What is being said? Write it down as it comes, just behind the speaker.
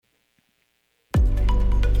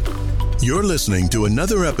You're listening to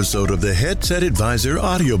another episode of the Headset Advisor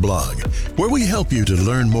audio blog, where we help you to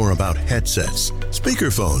learn more about headsets,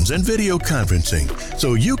 speakerphones, and video conferencing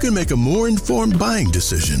so you can make a more informed buying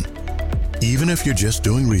decision. Even if you're just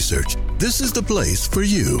doing research, this is the place for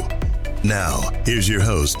you. Now, here's your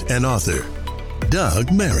host and author,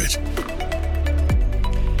 Doug Merritt.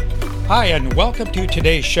 Hi, and welcome to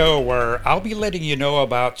today's show, where I'll be letting you know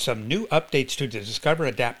about some new updates to the Discover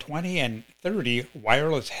Adapt 20 and 30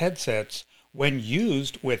 wireless headsets when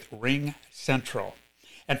used with RingCentral.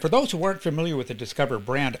 And for those who aren't familiar with the Discover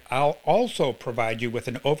brand, I'll also provide you with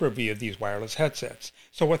an overview of these wireless headsets.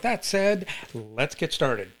 So with that said, let's get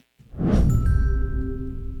started.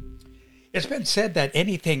 It's been said that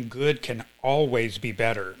anything good can always be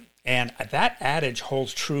better. And that adage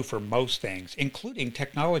holds true for most things, including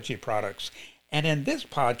technology products. And in this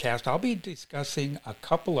podcast, I'll be discussing a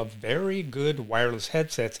couple of very good wireless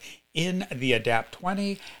headsets in the Adapt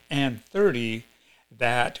 20 and 30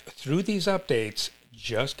 that, through these updates,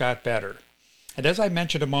 just got better. And as I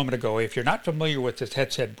mentioned a moment ago, if you're not familiar with this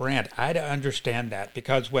headset brand, I'd understand that,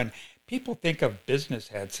 because when people think of business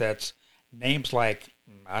headsets, names like,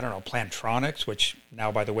 Plantronics, which now,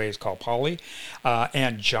 by the way, is called Poly,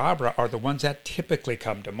 and Jabra are the ones that typically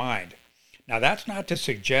come to mind. Now, that's not to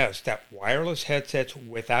suggest that wireless headsets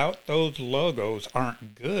without those logos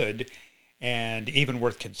aren't good and even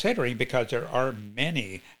worth considering, because there are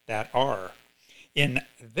many that are. In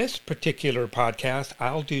this particular podcast,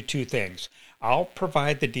 I'll do two things. I'll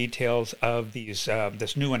provide the details of this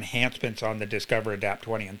new enhancements on the Discover Adapt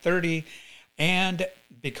 20 and 30, and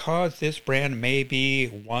because this brand may be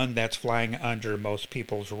one that's flying under most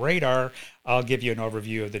people's radar, I'll give you an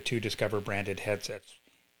overview of the two Discover branded headsets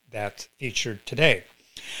that's featured today.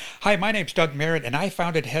 Hi, my name's Doug Merritt, and I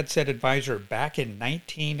founded Headset Advisor back in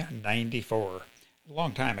 1994, a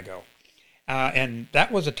long time ago. And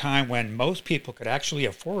that was a time when most people could actually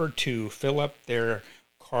afford to fill up their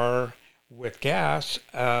car with gas,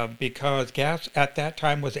 because gas at that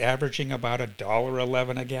time was averaging about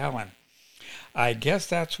 $1.11 a gallon. I guess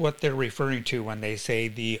that's what they're referring to when they say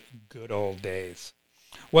the good old days.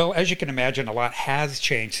 Well, as you can imagine, a lot has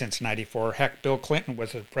changed since '94. Heck, Bill Clinton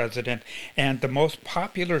was the president, and the most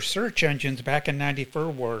popular search engines back in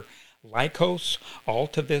 '94 were Lycos,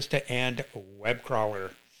 Alta Vista, and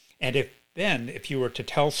Webcrawler. And if you were to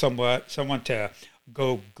tell someone to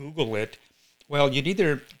go Google it, well, you'd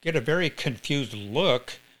either get a very confused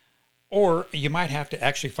look, or you might have to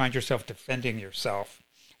actually find yourself defending yourself.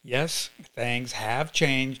 Yes, things have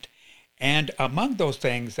changed, and among those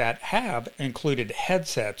things that have included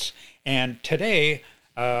headsets. And today,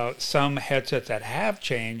 some headsets that have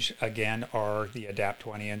changed again are the Adapt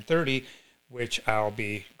 20 and 30, which I'll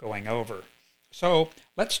be going over. So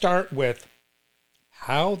let's start with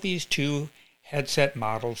how these two headset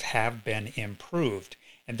models have been improved,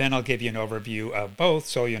 and then I'll give you an overview of both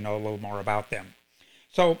so you know a little more about them.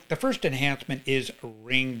 So the first enhancement is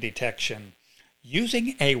ring detection.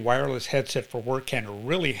 Using a wireless headset for work can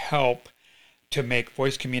really help to make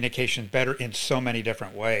voice communication better in so many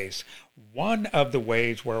different ways. One of the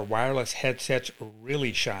ways where wireless headsets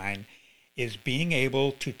really shine is being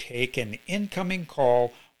able to take an incoming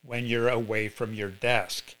call when you're away from your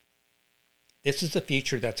desk. This is a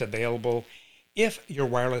feature that's available if your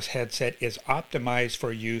wireless headset is optimized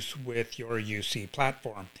for use with your UC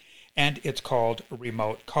platform, and it's called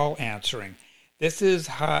remote call answering. This is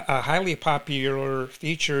a highly popular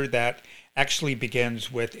feature that actually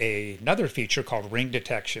begins with another feature called ring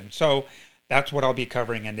detection. So that's what I'll be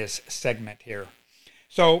covering in this segment here.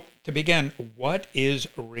 So to begin, what is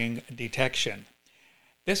ring detection?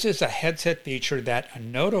 This is a headset feature that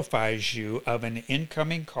notifies you of an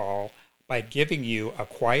incoming call by giving you a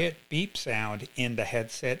quiet beep sound in the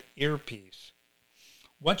headset earpiece.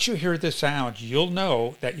 Once you hear the sound, you'll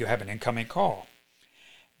know that you have an incoming call.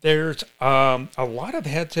 There's a lot of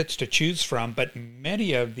headsets to choose from, but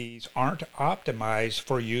many of these aren't optimized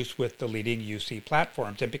for use with the leading UC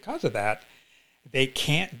platforms. And because of that, they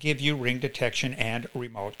can't give you ring detection and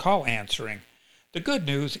remote call answering. The good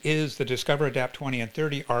news is the Discover Adapt 20 and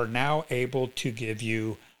 30 are now able to give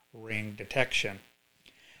you ring detection.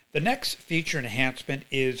 The next feature enhancement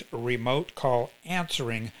is remote call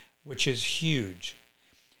answering, which is huge.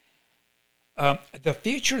 The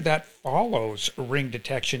feature that follows ring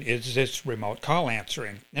detection is this remote call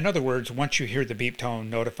answering. In other words, once you hear the beep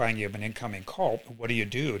tone notifying you of an incoming call, what do?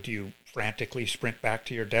 Do you frantically sprint back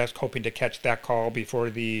to your desk hoping to catch that call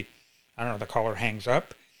before the caller hangs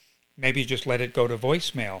up? Maybe just let it go to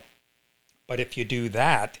voicemail. But if you do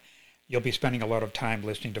that, you'll be spending a lot of time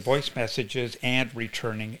listening to voice messages and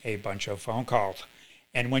returning a bunch of phone calls.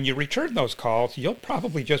 And when you return those calls, you'll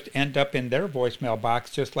probably just end up in their voicemail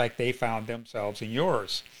box just like they found themselves in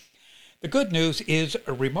yours. The good news is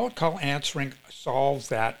remote call answering solves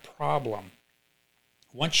that problem.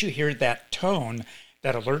 Once you hear that tone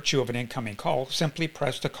that alerts you of an incoming call, simply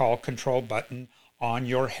press the call control button on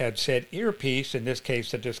your headset earpiece, in this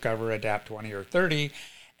case the Discover Adapt 20 or 30,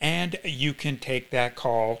 and you can take that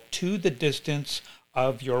call to the distance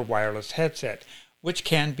of your wireless headset, which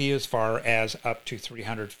can be as far as up to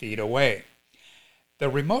 300 feet away. The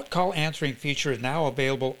remote call answering feature is now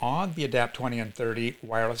available on the Adapt 20 and 30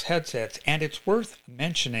 wireless headsets, and it's worth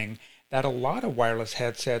mentioning that a lot of wireless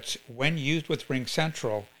headsets, when used with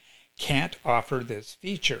RingCentral, can't offer this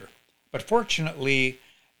feature. But fortunately,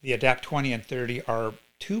 the Adapt 20 and 30 are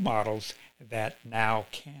two models that now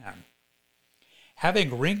can.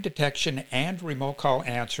 Having ring detection and remote call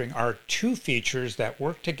answering are two features that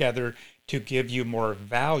work together to give you more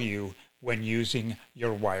value when using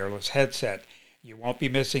your wireless headset. You won't be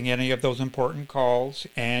missing any of those important calls,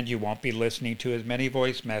 and you won't be listening to as many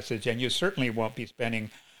voice messages, and you certainly won't be spending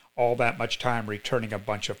all that much time returning a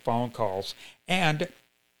bunch of phone calls. And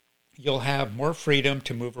you'll have more freedom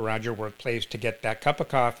to move around your workplace to get that cup of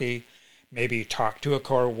coffee, maybe talk to a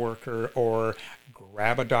coworker, or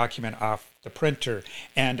grab a document off the printer,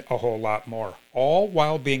 and a whole lot more, all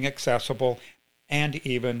while being accessible and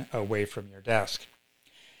even away from your desk.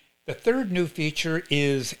 The third new feature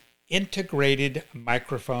is integrated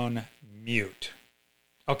microphone mute.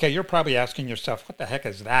 Okay, you're probably asking yourself, what the heck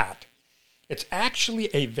is that? It's actually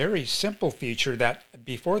a very simple feature that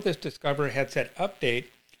before this Discover headset update,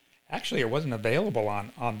 actually it wasn't available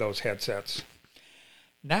on those headsets.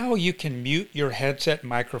 Now you can mute your headset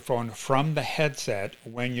microphone from the headset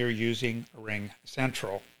when you're using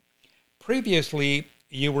RingCentral. Previously,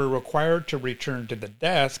 you were required to return to the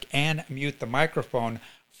desk and mute the microphone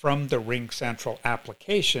from the RingCentral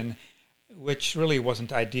application, which really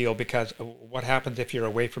wasn't ideal because what happens if you're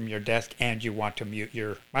away from your desk and you want to mute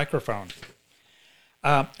your microphone?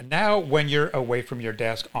 Now, when you're away from your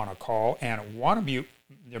desk on a call and want to mute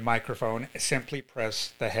your microphone, simply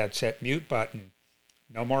press the headset mute button.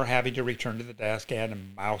 No more having to return to the desk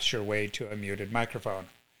and mouse your way to a muted microphone.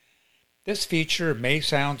 This feature may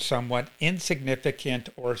sound somewhat insignificant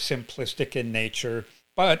or simplistic in nature,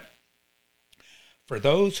 but for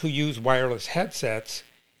those who use wireless headsets,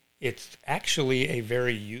 it's actually a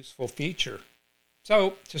very useful feature.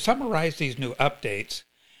 So, to summarize these new updates,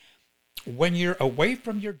 when you're away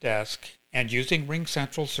from your desk and using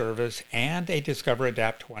RingCentral service and a Discover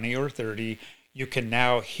Adapt 20 or 30, you can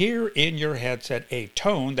now hear in your headset a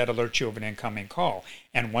tone that alerts you of an incoming call.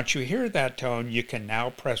 And once you hear that tone, you can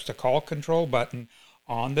now press the call control button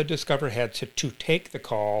on the Discover headset to take the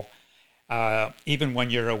call, even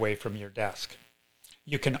when you're away from your desk.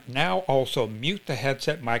 You can now also mute the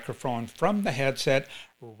headset microphone from the headset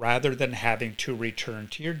rather than having to return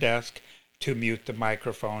to your desk to mute the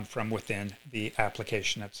microphone from within the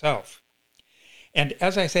application itself. And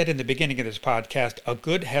as I said in the beginning of this podcast, a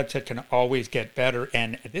good headset can always get better,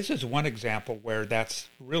 and this is one example where that's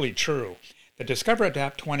really true. The Discover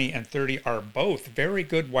Adapt 20 and 30 are both very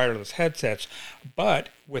good wireless headsets, but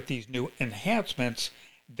with these new enhancements,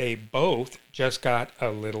 they both just got a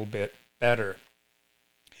little bit better.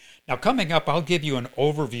 Now coming up, I'll give you an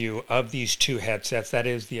overview of these two headsets, that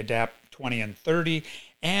is the Adapt 20 and 30,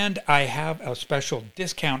 and I have a special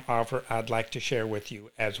discount offer I'd like to share with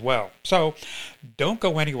you as well. So don't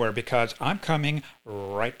go anywhere because I'm coming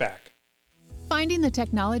right back. Finding the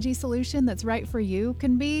technology solution that's right for you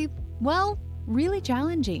can be, well, really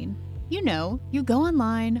challenging. You know, you go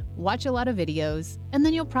online, watch a lot of videos, and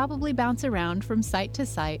then you'll probably bounce around from site to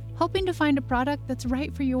site, hoping to find a product that's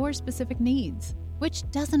right for your specific needs, which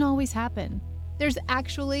doesn't always happen. There's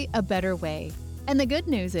actually a better way. And the good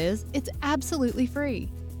news is, it's absolutely free.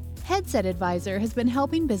 Headset Advisor has been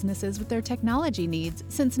helping businesses with their technology needs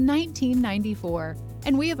since 1994.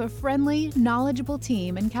 And we have a friendly, knowledgeable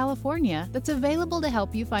team in California that's available to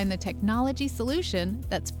help you find the technology solution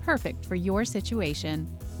that's perfect for your situation.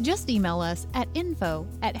 Just email us at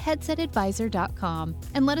info@headsetadvisor.com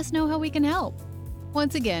and let us know how we can help.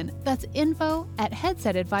 Once again, that's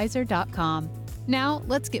info@headsetadvisor.com. Now,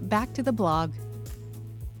 let's get back to the blog.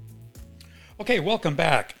 Okay, welcome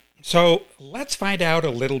back. So let's find out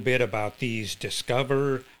a little bit about these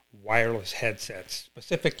Discover wireless headsets,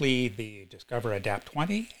 specifically the Discover Adapt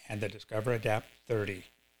 20 and the Discover Adapt 30.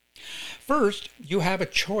 First, you have a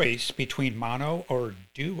choice between mono or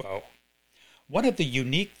duo. One of the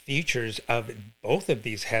unique features of both of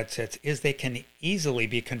these headsets is they can easily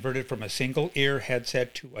be converted from a single ear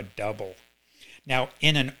headset to a double. Now,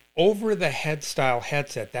 in an over-the-head style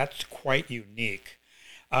headset, that's quite unique.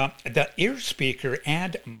 The ear speaker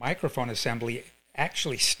and microphone assembly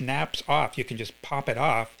actually snaps off. You can just pop it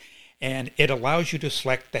off, and it allows you to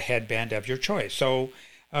select the headband of your choice. So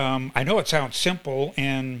I know it sounds simple,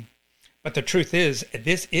 but the truth is,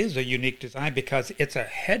 this is a unique design because it's a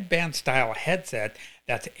headband style headset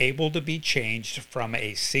that's able to be changed from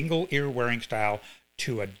a single ear wearing style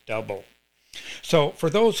to a double. So for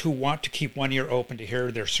those who want to keep one ear open to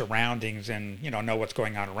hear their surroundings and know what's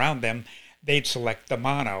going on around them, they'd select the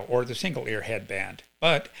mono or the single ear headband.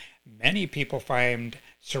 But many people find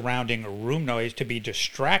surrounding room noise to be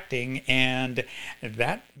distracting, and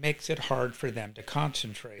that makes it hard for them to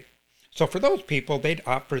concentrate. So for those people, they'd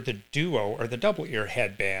opt for the duo or the double ear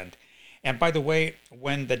headband. And by the way,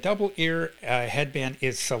 when the double ear headband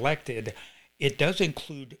is selected, it does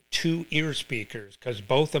include 2 ear speakers because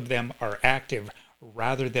both of them are active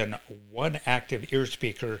rather than one active ear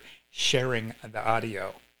speaker sharing the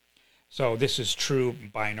audio. So this is true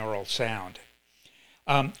binaural sound.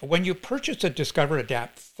 When you purchase a Discover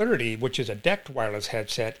Adapt 30, which is a decked wireless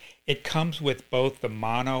headset, it comes with both the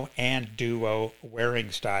mono and duo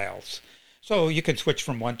wearing styles. So you can switch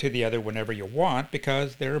from one to the other whenever you want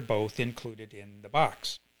because they're both included in the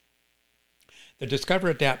box. The Discover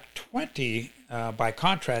Adapt 20, by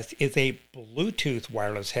contrast, is a Bluetooth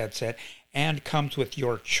wireless headset and comes with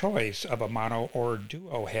your choice of a mono or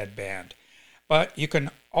duo headband. But you can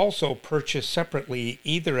also purchase separately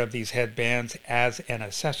either of these headbands as an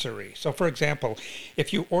accessory. So for example,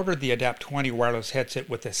 if you ordered the Adapt 20 wireless headset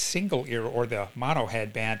with a single ear or the mono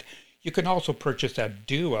headband, you can also purchase a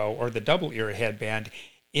duo or the double ear headband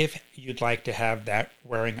if you'd like to have that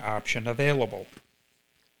wearing option available.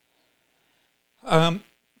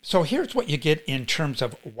 So here's what you get in terms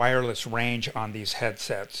of wireless range on these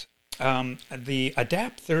headsets. The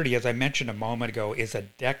Adapt 30, as I mentioned a moment ago, is a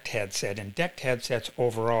decked headset, and decked headsets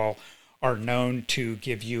overall are known to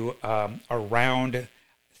give you around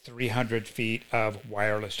 300 feet of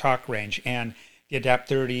wireless talk range, and the Adapt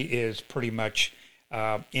 30 is pretty much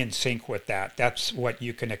in sync with that. That's what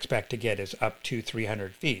you can expect to get, is up to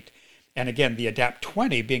 300 feet. And again, the Adapt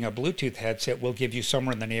 20, being a Bluetooth headset, will give you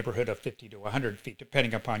somewhere in the neighborhood of 50 to 100 feet,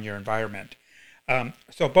 depending upon your environment.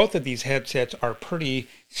 So both of these headsets are pretty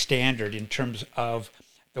standard in terms of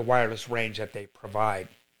the wireless range that they provide.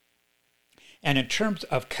 And in terms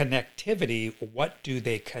of connectivity, what do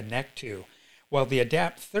they connect to? Well, the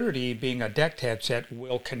Adapt 30, being a decked headset,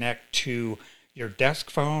 will connect to your desk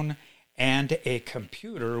phone and a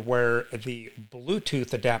computer, where the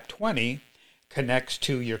Bluetooth Adapt 20 connects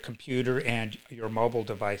to your computer and your mobile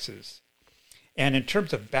devices. And in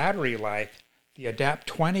terms of battery life, the Adapt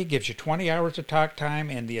 20 gives you 20 hours of talk time,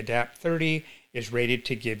 and the Adapt 30 is rated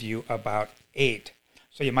to give you about 8.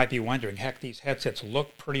 So you might be wondering, heck, these headsets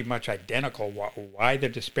look pretty much identical. Why the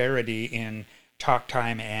disparity in talk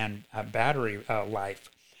time and battery life?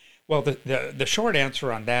 Well, the short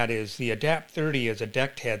answer on that is the Adapt 30 is a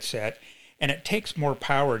decked headset, and it takes more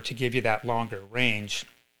power to give you that longer range.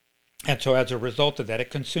 And so as a result of that, it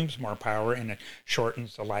consumes more power and it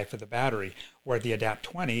shortens the life of the battery, where the Adapt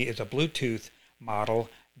 20 is a Bluetooth model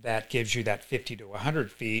that gives you that 50 to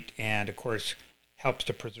 100 feet and, of course, helps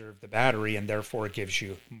to preserve the battery and therefore gives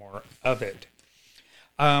you more of it.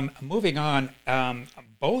 Moving on,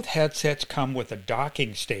 both headsets come with a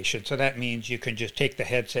docking station. So that means you can just take the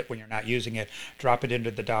headset when you're not using it, drop it into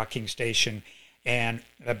the docking station, and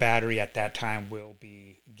the battery at that time will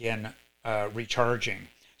begin recharging.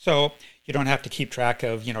 So you don't have to keep track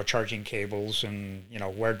of, charging cables and,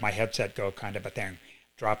 where'd my headset go kind of a thing.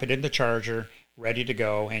 Drop it in the charger, ready to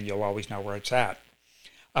go, and you'll always know where it's at.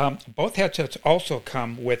 Both headsets also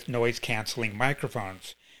come with noise-canceling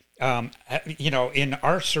microphones. In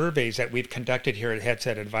our surveys that we've conducted here at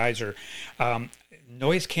Headset Advisor,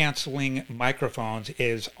 noise-canceling microphones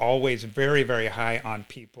is always very, very high on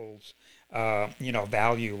people's,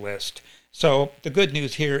 value list. So the good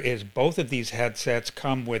news here is both of these headsets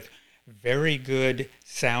come with very good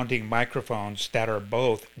sounding microphones that are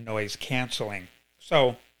both noise canceling.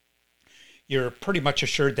 So you're pretty much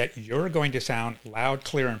assured that you're going to sound loud,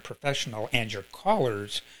 clear, and professional, and your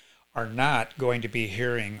callers are not going to be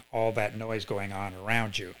hearing all that noise going on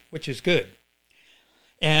around you, which is good.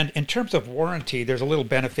 And in terms of warranty, there's a little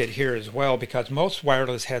benefit here as well, because most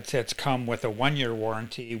wireless headsets come with a 1-year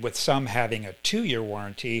warranty, with some having a 2-year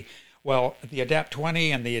warranty. Well, the Adapt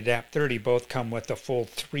 20 and the Adapt 30 both come with a full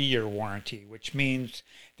 3-year warranty, which means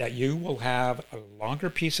that you will have a longer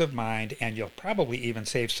peace of mind, and you'll probably even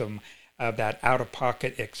save some of that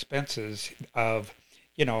out-of-pocket expenses of,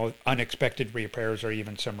 unexpected repairs or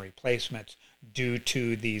even some replacements due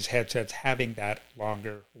to these headsets having that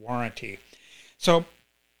longer warranty. So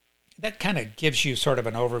that kind of gives you sort of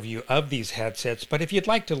an overview of these headsets. But if you'd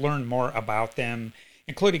like to learn more about them,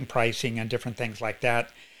 including pricing and different things like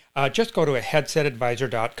that, just go to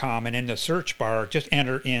headsetadvisor.com, and in the search bar, just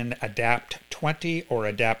enter in Adapt 20 or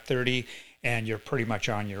Adapt 30, and you're pretty much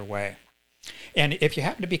on your way. And if you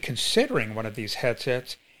happen to be considering one of these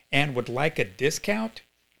headsets and would like a discount,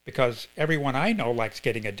 because everyone I know likes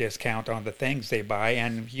getting a discount on the things they buy,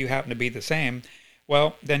 and you happen to be the same,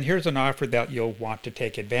 well, then here's an offer that you'll want to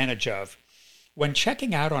take advantage of. When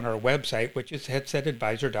checking out on our website, which is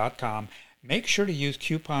headsetadvisor.com, make sure to use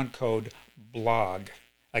coupon code BLOG.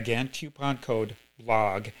 Again, coupon code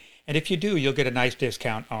BLOG. And if you do, you'll get a nice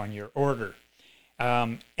discount on your order.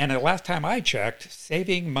 And the last time I checked,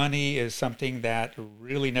 saving money is something that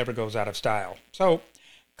really never goes out of style. So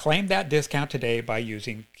claim that discount today by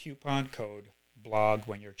using coupon code BLOG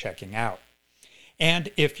when you're checking out.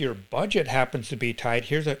 And if your budget happens to be tight,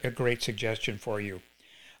 here's a great suggestion for you.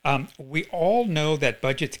 We all know that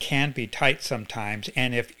budgets can be tight sometimes,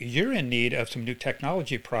 and if you're in need of some new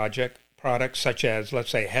technology products such as,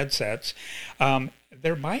 let's say, headsets,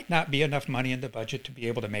 there might not be enough money in the budget to be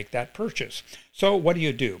able to make that purchase. So what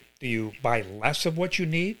do? Do you buy less of what you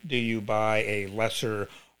need? Do you buy a lesser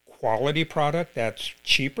quality product that's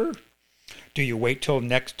cheaper? Do you wait till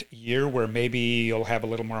next year where maybe you'll have a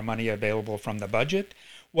little more money available from the budget?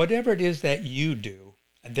 Whatever it is that you do,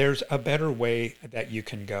 there's a better way that you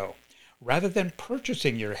can go. Rather than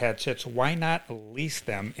purchasing your headsets, why not lease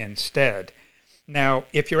them instead? Now,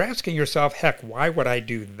 if you're asking yourself, heck, why would I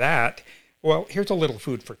do that? Well, here's a little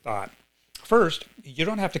food for thought. First, you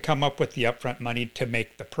don't have to come up with the upfront money to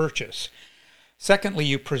make the purchase. Secondly,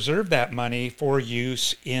 you preserve that money for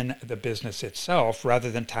use in the business itself rather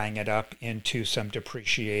than tying it up into some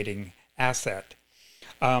depreciating asset.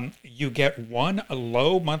 You get one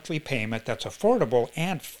low monthly payment that's affordable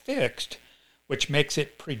and fixed, which makes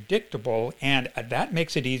it predictable, and that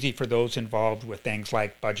makes it easy for those involved with things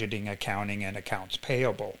like budgeting, accounting, and accounts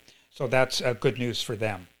payable. So that's good news for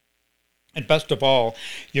them. And best of all,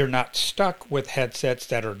 you're not stuck with headsets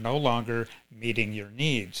that are no longer meeting your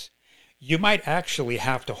needs. You might actually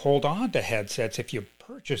have to hold on to headsets if you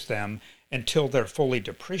purchase them until they're fully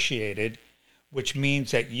depreciated, which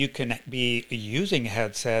means that you can be using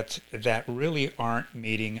headsets that really aren't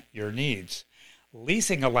meeting your needs.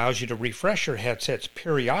 Leasing allows you to refresh your headsets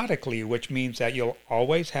periodically, which means that you'll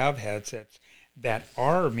always have headsets that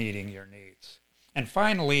are meeting your needs. And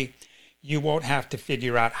finally, you won't have to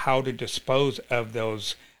figure out how to dispose of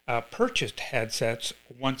those purchased headsets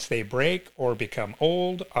once they break or become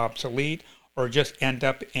old, obsolete, or just end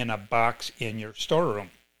up in a box in your storeroom.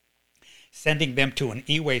 Sending them to an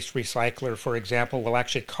e-waste recycler, for example, will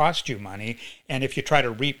actually cost you money, and if you try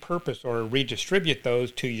to repurpose or redistribute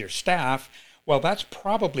those to your staff, well, that's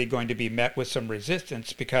probably going to be met with some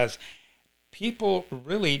resistance because people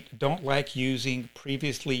really don't like using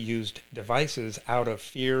previously used devices out of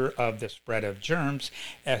fear of the spread of germs,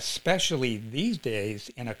 especially these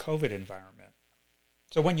days in a COVID environment.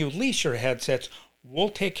 So when you lease your headsets, we'll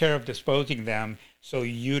take care of disposing them so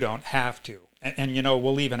you don't have to. And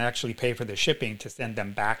we'll even actually pay for the shipping to send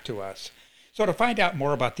them back to us. So to find out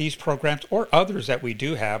more about these programs or others that we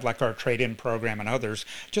do have, like our trade-in program and others,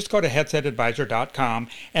 just go to headsetadvisor.com,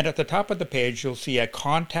 and at the top of the page, you'll see a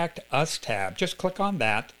Contact Us tab. Just click on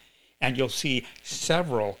that, and you'll see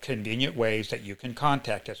several convenient ways that you can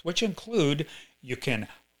contact us, which include you can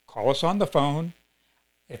call us on the phone,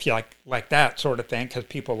 if you like that sort of thing, because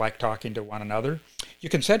people like talking to one another. You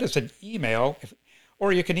can send us an email,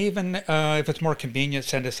 or you can even, if it's more convenient,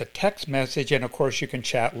 send us a text message. And of course, you can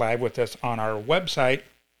chat live with us on our website,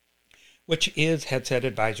 which is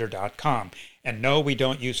headsetadvisor.com. And no, we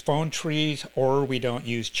don't use phone trees or we don't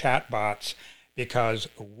use chat bots because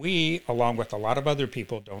we, along with a lot of other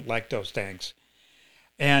people, don't like those things.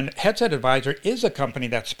 And Headset Advisor is a company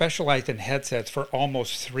that specialized in headsets for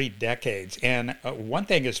almost 3 decades. And one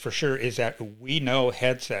thing is for sure is that we know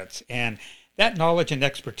headsets, and that knowledge and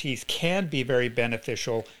expertise can be very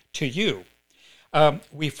beneficial to you.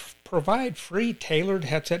 We provide free tailored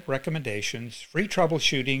headset recommendations, free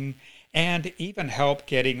troubleshooting, and even help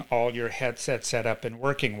getting all your headsets set up and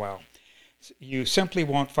working well. You simply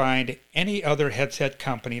won't find any other headset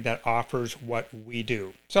company that offers what we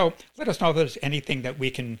do. So let us know if there's anything that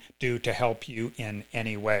we can do to help you in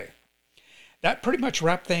any way. That pretty much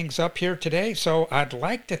wraps things up here today. So I'd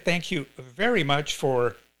like to thank you very much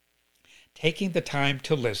for taking the time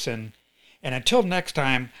to listen. And until next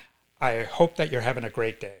time, I hope that you're having a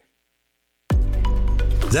great day.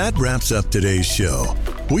 That wraps up today's show.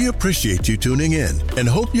 We appreciate you tuning in and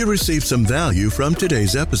hope you received some value from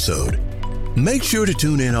today's episode. Make sure to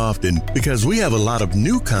tune in often because we have a lot of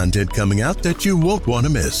new content coming out that you won't want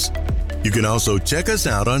to miss. You can also check us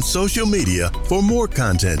out on social media for more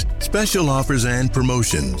content, special offers, and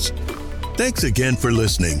promotions. Thanks again for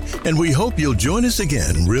listening, and we hope you'll join us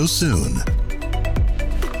again real soon.